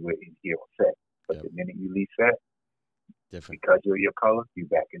because we're in here on set. But the minute you leave set, because of your color, you're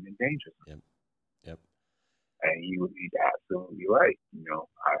back in the danger zone. Yep. And he's absolutely right. You know,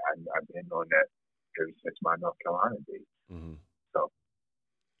 I've been on that ever since my North Carolina days. Mm-hmm. So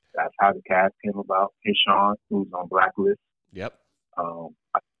that's how the cast came about. Hishawn, who's on Blacklist. Yep. I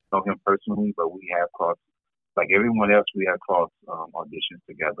know him personally, but we have crossed, like everyone else, we have crossed auditions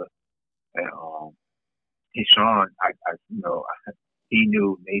together. And Hishawn, he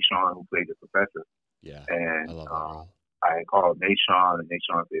knew Nashawn, who played the professor. Yeah. And I love that role. I called Nashawn, and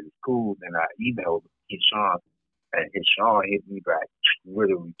Nashawn said it's cool. Then I emailed Hishawn, and Hishawn hit me back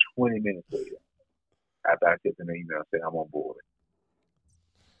literally 20 minutes later after I sent him an email saying I'm on board.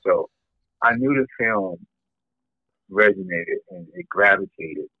 So I knew the film resonated and it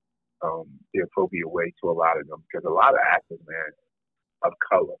gravitated the appropriate way to a lot of them because a lot of actors, man, of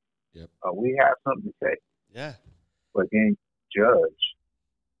color, we have something to say. Yeah. But then judge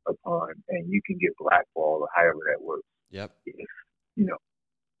upon, and you can get blackballed or however that works. Yep. If,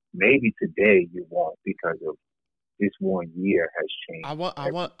 maybe today you won't because of this 1 year has changed.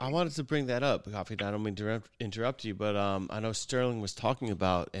 I wanted to bring that up, Coffee. I don't mean to interrupt you, but I know Sterling was talking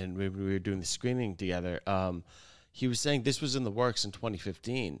about, and we were doing the screening together. He was saying this was in the works in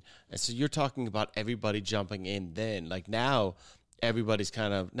 2015, and so you're talking about everybody jumping in then. Like now, everybody's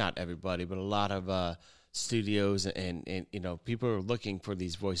kind of, not everybody, but a lot of studios and people are looking for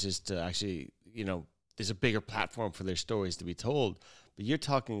these voices to actually, there's a bigger platform for their stories to be told. But you're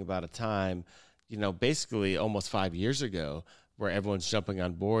talking about a time, basically almost 5 years ago where everyone's jumping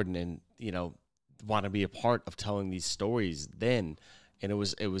on board and want to be a part of telling these stories then. And it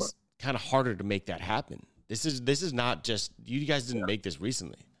was kind of harder to make that happen. This is not just, you guys didn't make this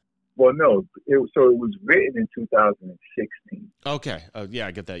recently. Well, no, it was written in 2016. Okay. Oh, yeah,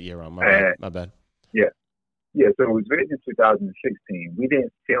 I get that year wrong. My bad. Yeah. Yeah, so it was written in 2016. We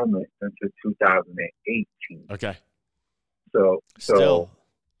didn't film it until 2018. Okay. So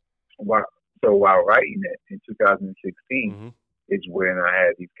while writing it in 2016 is when I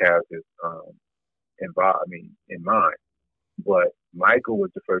had these characters in mind. But Michael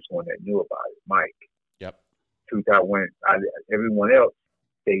was the first one that knew about it. Mike. Yep. Everyone else,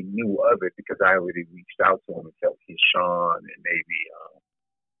 they knew of it because I already reached out to him and felt Sean and maybe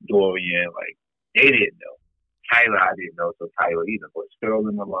Dorian, like they didn't know. Tyler, I didn't know, so Tyler either. But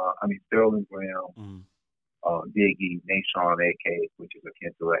Sterling Brown, Biggie, Nashawn, AK, which is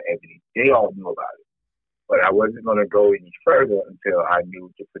akin to Ebony, they all knew about it. But I wasn't going to go any further until I knew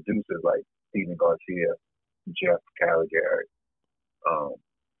the producers like Steven Garcia, Jeff Callagher,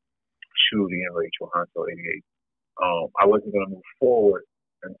 Shuli, and Rachel Hunter, 88. I wasn't going to move forward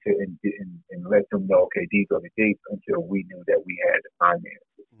until and let them know, okay, these are the dates until we knew that we had the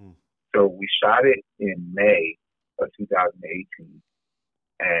finances. So we shot it in May of 2018,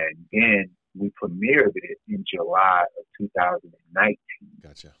 and then we premiered it in July of 2019.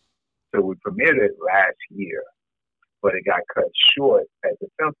 Gotcha. So we premiered it last year, but it got cut short at the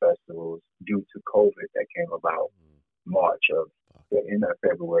film festivals due to COVID that came about the end of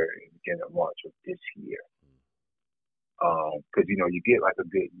February and beginning of March of this year. Because you get like a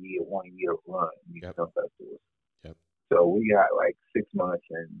good 1 year run in these Yep. film festivals. Yep. So we got like 6 months,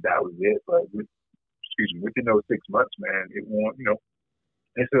 and that was it. But within those 6 months, man, it won.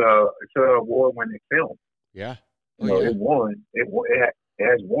 It's a award-winning film. Yeah. Oh yeah. It won. It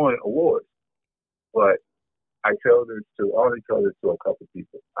has won awards. But I only tell this to a couple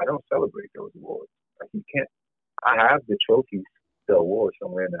people. I don't celebrate those awards. Like, you can't. I have the trophies, the awards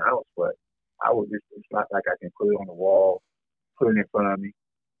somewhere in the house, but it's not like I can put it on the wall, put it in front of me.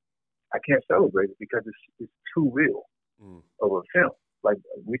 I can't celebrate it because it's too real of a film. Like,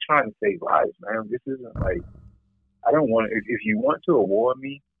 we're trying to save lives, man. This isn't like, I don't want to, if you want to award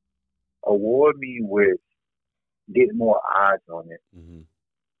me with getting more eyes on it,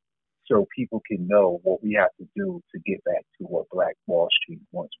 so people can know what we have to do to get back to what Black Wall Street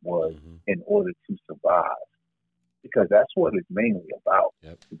once was in order to survive. Because that's what it's mainly about,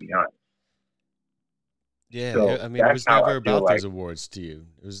 to be honest. Yeah, so I mean, it was never about those awards to you.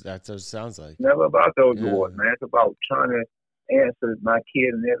 That's what it sounds like. Never about those awards, man. It's about trying to answer my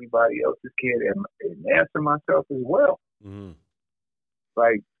kid and everybody else's kid and answer myself as well.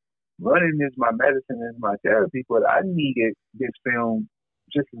 Like, running is my medicine, is my therapy, but I needed this film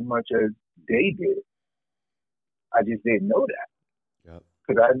just as much as they did. I just didn't know that.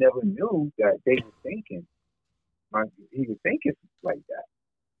 Because I never knew that they were thinking. He was thinking like that.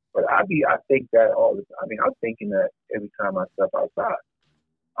 But I think that all the time. I mean, I'm thinking that every time I step outside.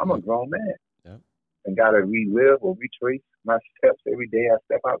 I'm a grown man. And got to relive or retrace my steps every day I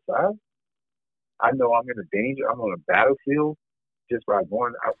step outside. I know I'm in a danger. I'm on a battlefield just by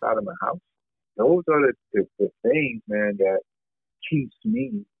going outside of my house. Those are the things, man, that keeps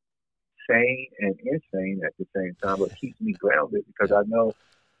me sane and insane at the same time, but keeps me grounded, because I know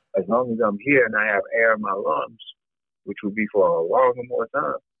as long as I'm here and I have air in my lungs, which will be for a longer more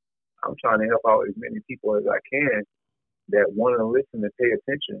time, I'm trying to help out as many people as I can that want to listen and pay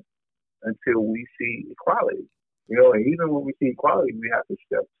attention until we see equality. And even when we see equality, we have to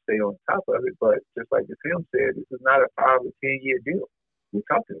stay on top of it. But just like the film said, this is not a 5 or 10-year deal we're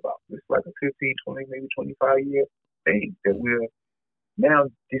talking about. It's like a 15, 20, maybe 25-year thing that we're now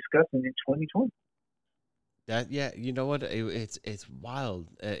discussing in 2020. You know what? It's wild,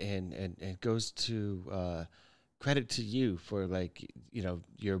 and it goes to credit to you for, like,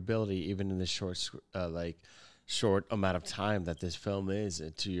 your ability, even in this short amount of time that this film is,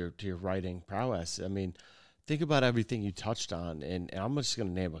 to your writing prowess. I mean, think about everything you touched on, and I'm just going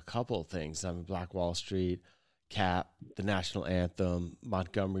to name a couple of things. I mean, Black Wall Street, CAP, the national anthem,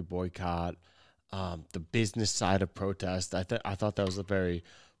 Montgomery boycott, the business side of protest. I thought that was a very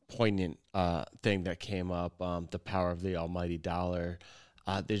poignant thing that came up. The power of the almighty dollar.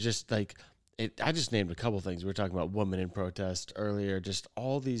 They're just like. I just named a couple of things. We were talking about women in protest earlier, just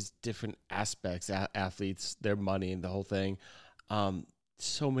all these different aspects, athletes, their money, and the whole thing.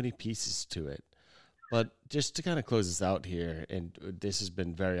 So many pieces to it. But just to kind of close this out here, and this has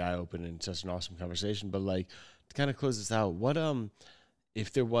been very eye-opening and such an awesome conversation, but like to kind of close this out, what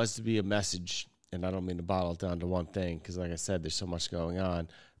if there was to be a message, and I don't mean to bottle it down to one thing, because like I said, there's so much going on.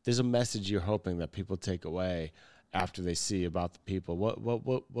 There's a message you're hoping that people take away after they see about the people. What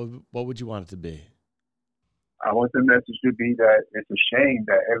would you want it to be? I want the message to be that it's a shame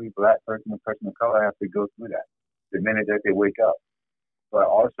that every Black person and person of color has to go through that the minute that they wake up. But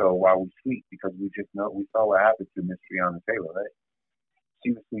also while we sleep, because we saw what happened to Miss Breonna Taylor, right?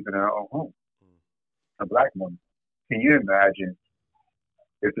 She was sleeping in her own home. A Black woman. Can you imagine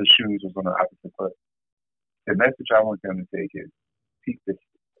if the shoes was on the opposite foot? The message I want them to take is, peep this.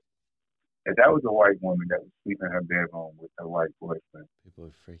 If that was a white woman that was sleeping in her bedroom with her white boyfriend, people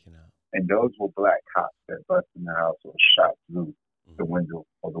are freaking out. And those were Black cops that busted in the house or shot through the window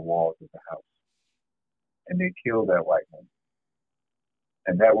or the walls of the house. And they killed that white woman.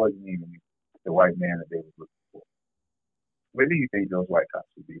 And that wasn't even the white man that they were looking for. Where do you think those Black cops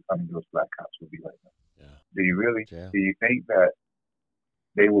would be right now? Yeah. Do you really? Yeah. Do you think that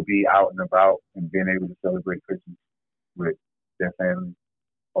they will be out and about and being able to celebrate Christmas with their family?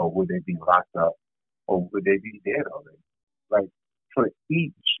 Or would they be locked up? Or would they be dead already? Like, for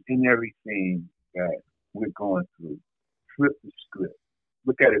each and everything that we're going through, flip the script.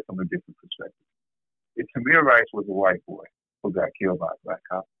 Look at it from a different perspective. If Tamir Rice was a white boy who got killed by a Black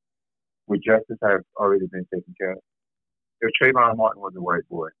cop, would justice have already been taken care of? If Trayvon Martin was a white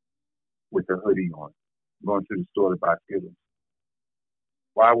boy with a hoodie on, going to the store to buy Skittles,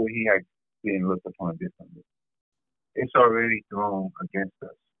 why would he have been looked upon differently? It's already thrown against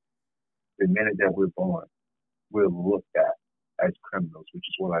us. The minute that we're born, we're looked at as criminals, which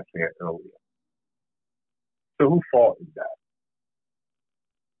is what I said earlier. So whose fault is that?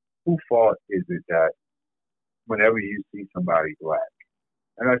 Whose fault is it that whenever you see somebody black,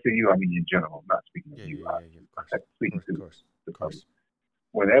 and I say you, I mean in general, I'm not speaking of Yeah, you, yeah, yeah, yeah, of course, I'm speaking of to course, the of public. course.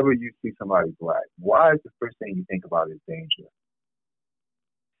 Whenever you see somebody black, why is the first thing you think about is danger?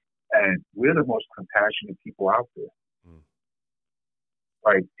 And we're the most compassionate people out there. Mm.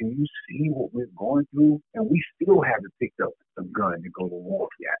 Like, do you see what we're going through? And we still haven't picked up a gun to go to war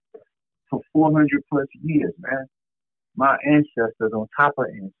yet. For 400 plus years, man. My ancestors, on top of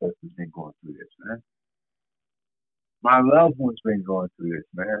ancestors, been going through this, man. My loved ones been going through this,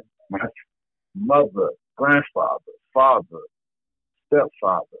 man. My mother, grandfather, father,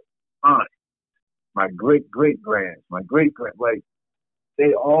 stepfather, aunt, my great-great-grands, my great-grand, like,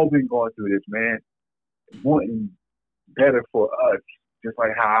 they all been going through this, man, wanting better for us, just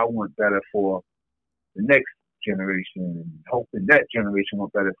like how I want better for the next generation and hoping that generation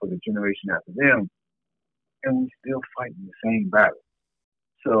want better for the generation after them. And we still fighting the same battle.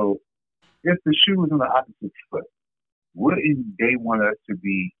 So if the shoe was on the opposite foot, wouldn't they want us to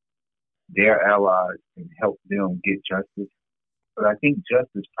be their allies and help them get justice? But I think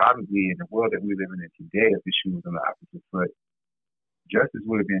justice probably in the world that we're living in today, if the shoe was on the opposite foot, justice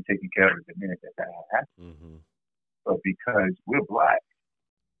would have been taken care of the minute that happened. Mm-hmm. But because we're black,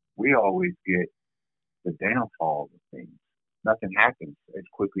 we always get the downfall of things. Nothing happens as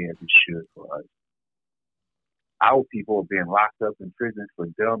quickly as it should for us. Our people are being locked up in prisons for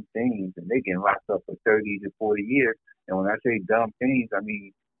dumb things, and they getting locked up for 30 to 40 years. And when I say dumb things, I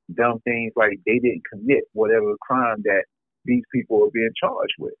mean dumb things like they didn't commit whatever crime that these people are being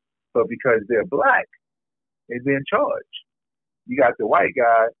charged with. But because they're black, they're being charged. You got the white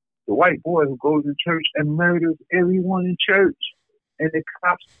guy, the white boy who goes to church and murders everyone in church. And the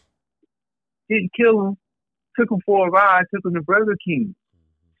cops didn't kill him, took him for a ride, took him to Burger King,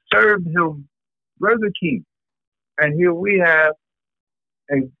 served him Burger King. And here we have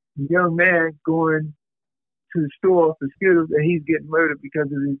a young man going to the store for Skittles and he's getting murdered because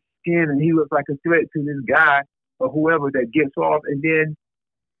of his skin and he looks like a threat to this guy or whoever that gets off, and then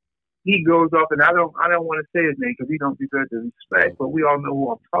he goes off, and I don't want to say his name because he don't deserve the respect, but we all know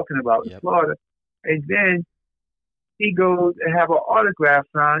who I'm talking about in Florida. And then he goes and have an autograph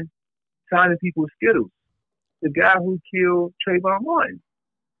signing people's Skittles. The guy who killed Trayvon Martin.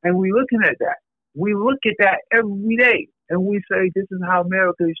 And we looking at that. We look at that every day, and we say, this is how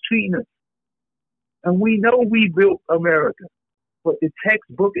America is treating us. And we know we built America, but the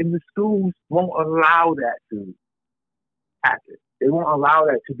textbook in the schools won't allow that to happen. They won't allow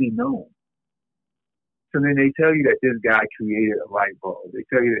that to be known. So then they tell you that this guy created a light bulb. They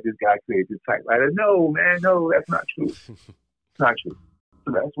tell you that this guy created this typewriter. No, man, no, that's not true. It's not true.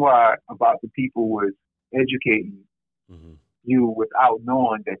 So that's why about the people was educating you without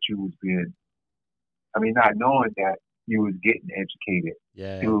knowing that you was not knowing that you was getting educated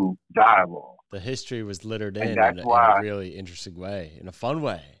through dialogue. The history was littered in a really interesting way, in a fun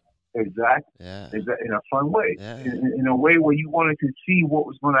way. Exactly. Yeah. In a fun way. Yeah. In a way where you wanted to see what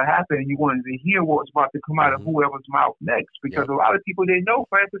was going to happen and you wanted to hear what was about to come out of whoever's mouth next. Because a lot of people didn't know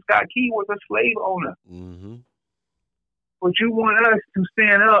Francis Scott Key was a slave owner. Mm-hmm. But you want us to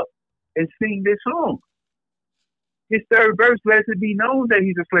stand up and sing this song. His third verse lets it be known that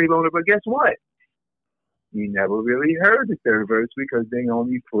he's a slave owner, but guess what? You never really heard the third verse because they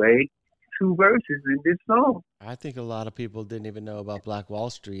only played 2 verses in this song. I think a lot of people didn't even know about Black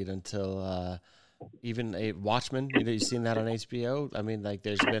Wall Street until even a Watchmen. You've seen that on HBO. I mean, like,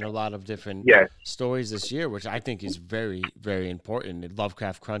 there's been a lot of different stories this year, which I think is very, very important.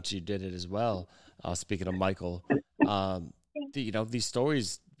 Lovecraft Crunchy did it as well. Speaking of Michael, these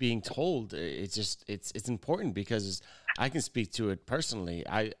stories being told, it's important because I can speak to it personally.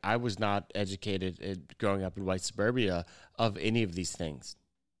 I was not educated growing up in white suburbia of any of these things,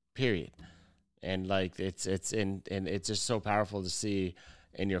 period. And like it's just so powerful to see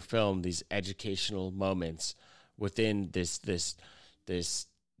in your film these educational moments within this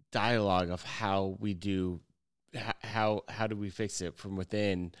dialogue of how we do how do we fix it from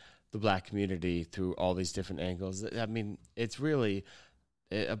within the Black community through all these different angles. I mean, it's really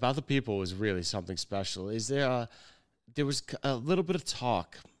About the People was really something special. Is there there was a little bit of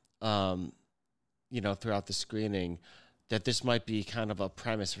talk throughout the screening that this might be kind of a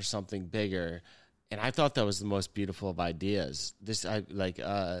premise for something bigger. And I thought that was the most beautiful of ideas. Do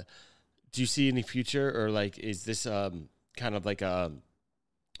you see any future, or like, is this kind of like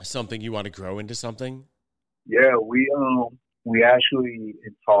something you want to grow into something? Yeah, we actually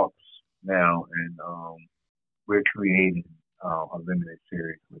in talks now, and we're creating a limited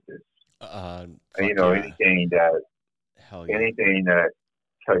series with this. Anything that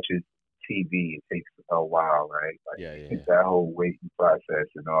touches TV, it takes a while, right? Like, that whole waiting process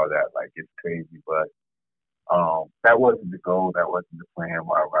and all that, like, it's crazy. But That wasn't the goal. That wasn't the plan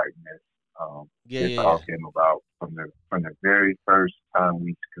while writing this. This all came about from the very first time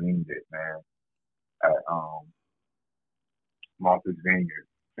we screened it, man, at Martha's Vineyard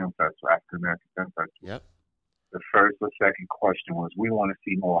Film Festival, African American Film Festival. Yep. The first or second question was, we want to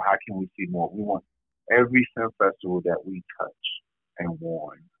see more. How can we see more? We want every film festival that we touch and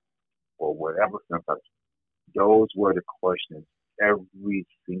won, or whatever film festival. Those were the questions. Every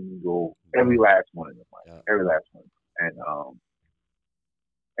last one of them. Every last one.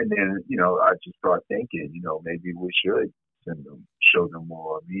 And then, I just started thinking, maybe we should show them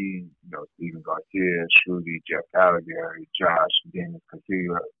more. Me, Stephen Garcia, Shruti, Jeff Gallagher, Josh, Dennis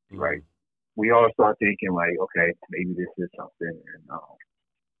Castillo, right? We all start thinking like, okay, maybe this is something. And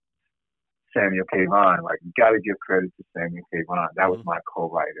Samuel K. Vaughn, like, you got to give credit to Samuel K. Vaughn. That was my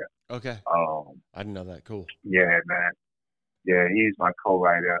co-writer. Okay. I didn't know that. Cool. Yeah, man. Yeah, he's my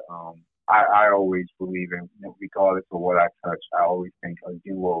co-writer. I always believe in, regardless of what I touch, I always think a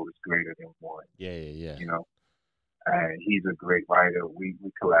duo is greater than one. Yeah. And he's a great writer. We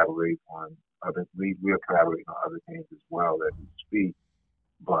collaborate on other. We'll collaborate on other things as well as we speak.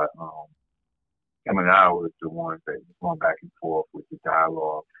 But him and I was the ones that was going back and forth with the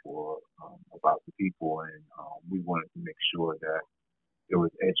dialogue about the people, and we wanted to make sure that it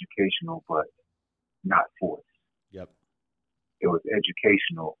was educational, but not forced. Yep. It was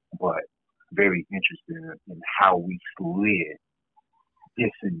educational, but very interesting in how we slid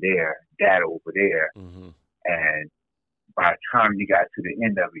this and there, that over there. Mm-hmm. And by the time you got to the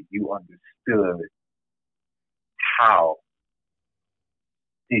end of it, you understood how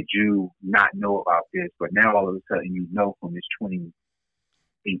did you not know about this, but now all of a sudden you know from this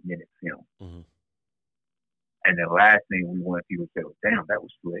 28-minute film. Mm-hmm. And the last thing we want people to say was, damn, that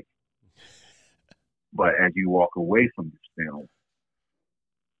was slick. But as you walk away from this film,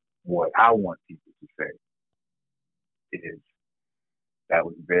 what I want people to say is that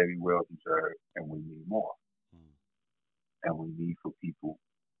was very well deserved, and we need more. And we need for people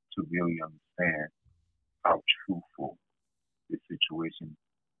to really understand how truthful this situation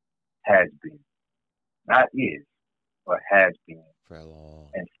has been. Not is, but has been. For a long,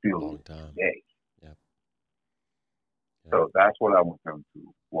 and still long time. Today. Yep. So that's what I want them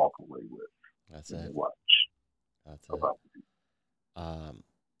to walk away with. That's it. Watch. That's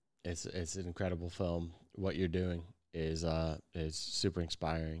it. It's an incredible film. What you're doing is super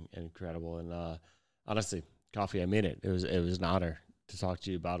inspiring and incredible. And honestly, Coffee, I mean it. It was an honor to talk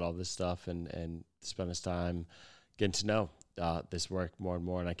to you about all this stuff and spend this time getting to know this work more and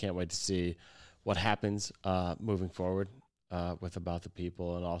more. And I can't wait to see what happens moving forward with About the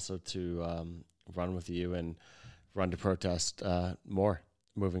People, and also to run with you and run to protest more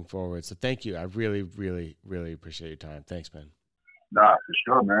moving forward. So thank you. I really, really, really appreciate your time. Thanks, man. Nah, for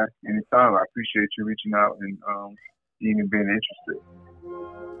sure, man. Anytime. I appreciate you reaching out and even being interested.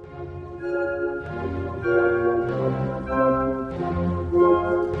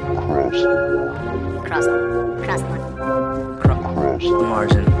 Cross the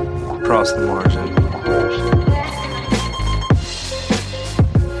margin. Cross the margin.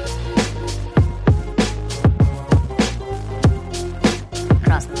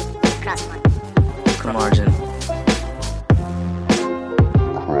 Cross the margin.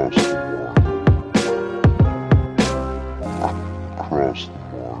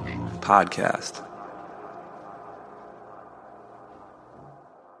 Podcast.